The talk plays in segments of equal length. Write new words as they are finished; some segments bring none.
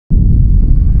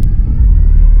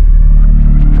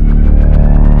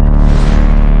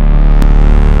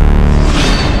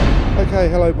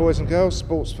Hello boys and girls,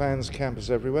 sports fans, campers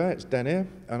everywhere, it's Dan here,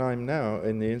 and I'm now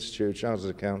in the Institute of Chartered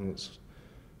Accountants,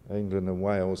 England and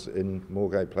Wales in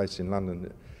Moorgate Place in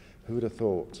London. Who would have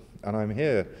thought? And I'm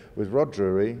here with Rod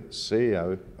Drury,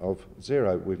 CEO of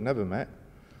Xero. We've never met,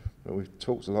 but we've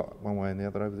talked a lot one way and the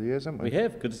other over the years, haven't we? We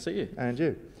have, good to see you. And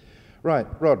you. Right,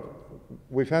 Rod,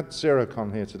 we've had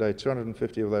XeroCon here today,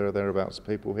 250 or thereabouts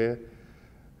people here.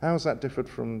 How's that differed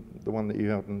from the one that you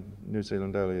held in New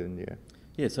Zealand earlier in the year?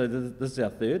 Yeah, so this is our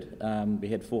third. We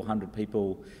had 400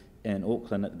 people in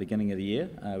Auckland at the beginning of the year.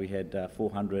 We had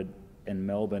 400 in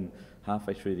Melbourne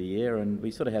halfway through the year, and we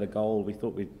sort of had a goal. We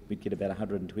thought we'd get about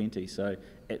 120, so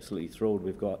absolutely thrilled.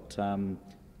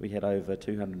 We had over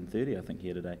 230, I think,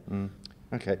 here today.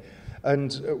 Okay,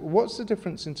 and what's the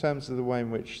difference in terms of the way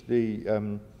in which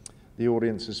the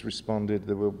audience has responded,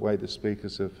 the way the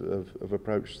speakers have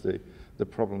approached the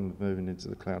problem of moving into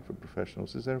the cloud for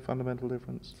professionals? Is there a fundamental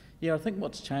difference? Yeah, I think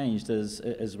what's changed is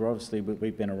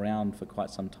we've been around for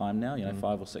quite some time now,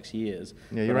 5 or 6 years.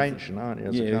 Yeah, you're ancient, aren't you,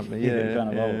 as a company? Yeah,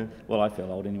 kind of old. Well, I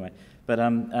feel old anyway. But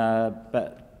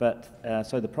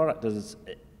so the product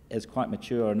is quite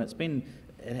mature, and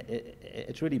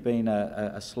it's really been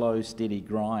a slow, steady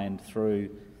grind through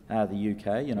the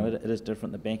UK. It is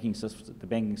different. The banking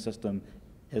system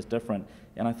is different,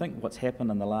 and I think what's happened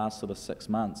in the last sort of 6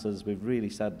 months is we've really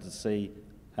started to see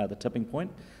the tipping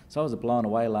point. So I was blown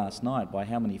away last night by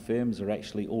how many firms are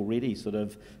actually already sort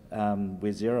of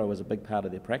where Xero is a big part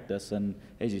of their practice, and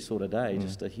as you saw today,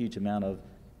 just a huge amount of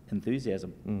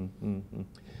enthusiasm.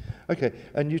 Okay,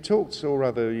 and you talked, or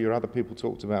rather your other people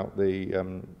talked about the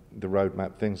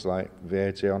roadmap, things like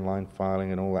VAT, online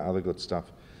filing, and all that other good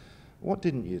stuff. What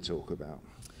didn't you talk about?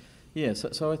 Yeah,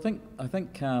 so I think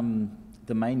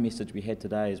the main message we had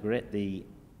today is we're at the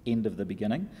end of the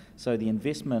beginning. So the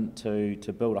investment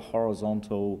to build a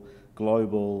horizontal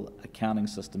global accounting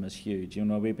system is huge.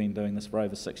 We've been doing this for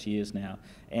over 6 years now,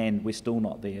 and we're still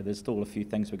not there. There's still a few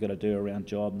things we've got to do around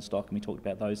job and stock, and we talked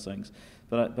about those things.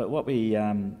 But what we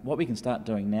can start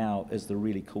doing now is the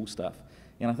really cool stuff.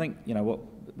 And I think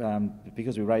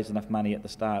because we raised enough money at the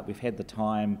start, we've had the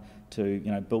time to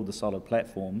build the solid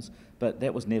platforms, but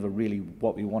that was never really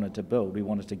what we wanted to build. We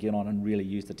wanted to get on and really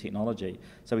use the technology.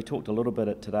 So we talked a little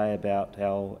bit today about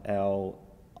our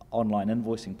online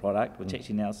invoicing product, which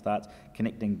actually now starts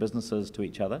connecting businesses to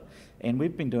each other. And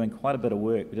we've been doing quite a bit of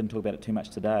work, we didn't talk about it too much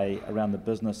today, around the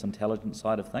business intelligence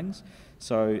side of things.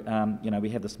 So, we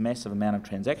have this massive amount of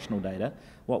transactional data.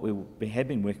 What we have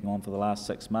been working on for the last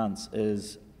 6 months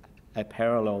is a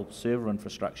parallel server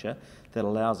infrastructure that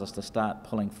allows us to start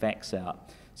pulling facts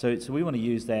out. So we want to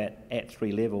use that at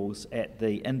 3 levels. At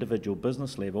the individual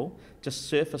business level, just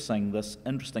surfacing this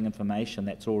interesting information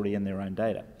that's already in their own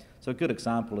data. So a good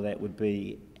example of that would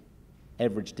be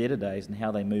average debtor days and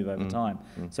how they move over time.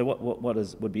 So what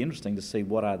would be interesting to see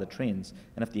what are the trends,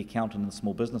 and if the accountant in the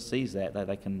small business sees that,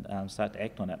 they can start to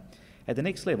act on it. At the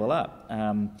next level up,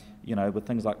 with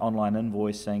things like online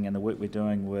invoicing and the work we're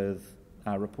doing with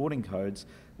reporting codes,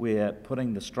 we're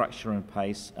putting the structure in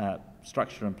place for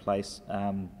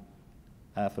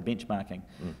benchmarking.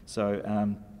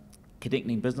 So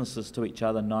connecting businesses to each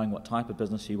other, knowing what type of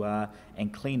business you are,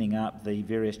 and cleaning up the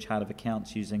various chart of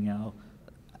accounts using our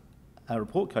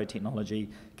report code technology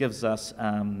gives us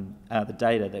the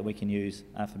data that we can use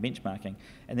for benchmarking.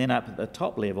 And then up at the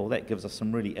top level, that gives us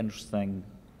some really interesting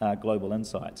global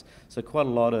insights. So quite a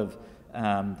lot of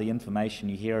the information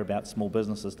you hear about small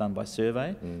businesses done by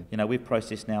survey. We've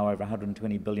processed now over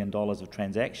 $120 billion of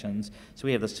transactions, so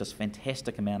we have this just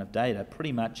fantastic amount of data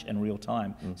pretty much in real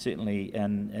time, certainly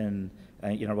in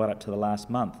right up to the last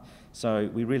month. So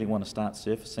we really want to start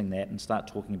surfacing that and start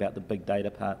talking about the big data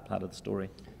part of the story.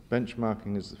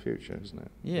 Benchmarking is the future, isn't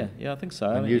it? Yeah, I think so.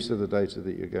 And use of the data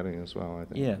that you're getting as well, I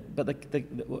think. Yeah, but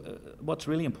what's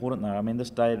really important though, this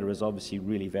data is obviously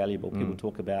really valuable. People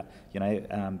talk about,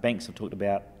 banks have talked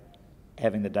about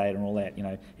having the data and all that.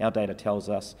 Our data tells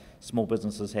us small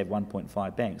businesses have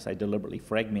 1.5 banks. They deliberately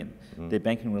fragment their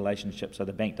banking relationship so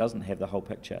the bank doesn't have the whole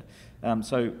picture.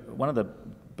 So one of the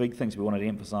big things we wanted to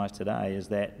emphasise today is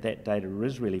that data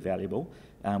is really valuable.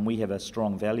 We have a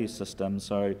strong value system,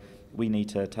 so we need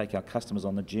to take our customers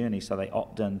on the journey so they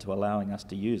opt in to allowing us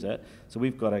to use it. So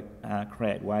we've got to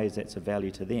create ways that's of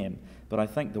value to them. But I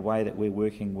think the way that we're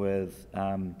working with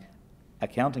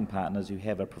accounting partners who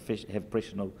have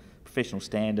professional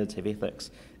standards, have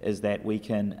ethics, is that we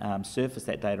can surface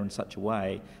that data in such a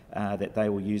way that they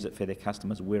will use it for their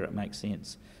customers where it makes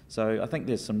sense. So I think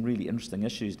there's some really interesting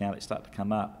issues now that start to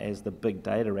come up as the big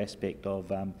data aspect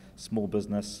of small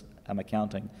business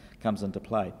accounting comes into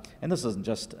play. And this isn't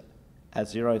just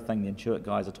Xero thing. The Intuit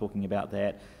guys are talking about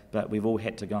that. But we've all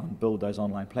had to go and build those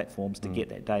online platforms to get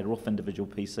that data off individual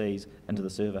PCs into the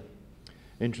server.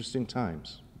 Interesting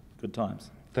times. Good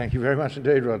times. Thank you very much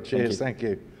indeed, Rod. Cheers, thank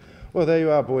you. Well, there you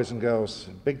are, boys and girls.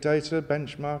 Big data,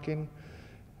 benchmarking,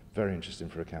 very interesting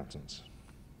for accountants.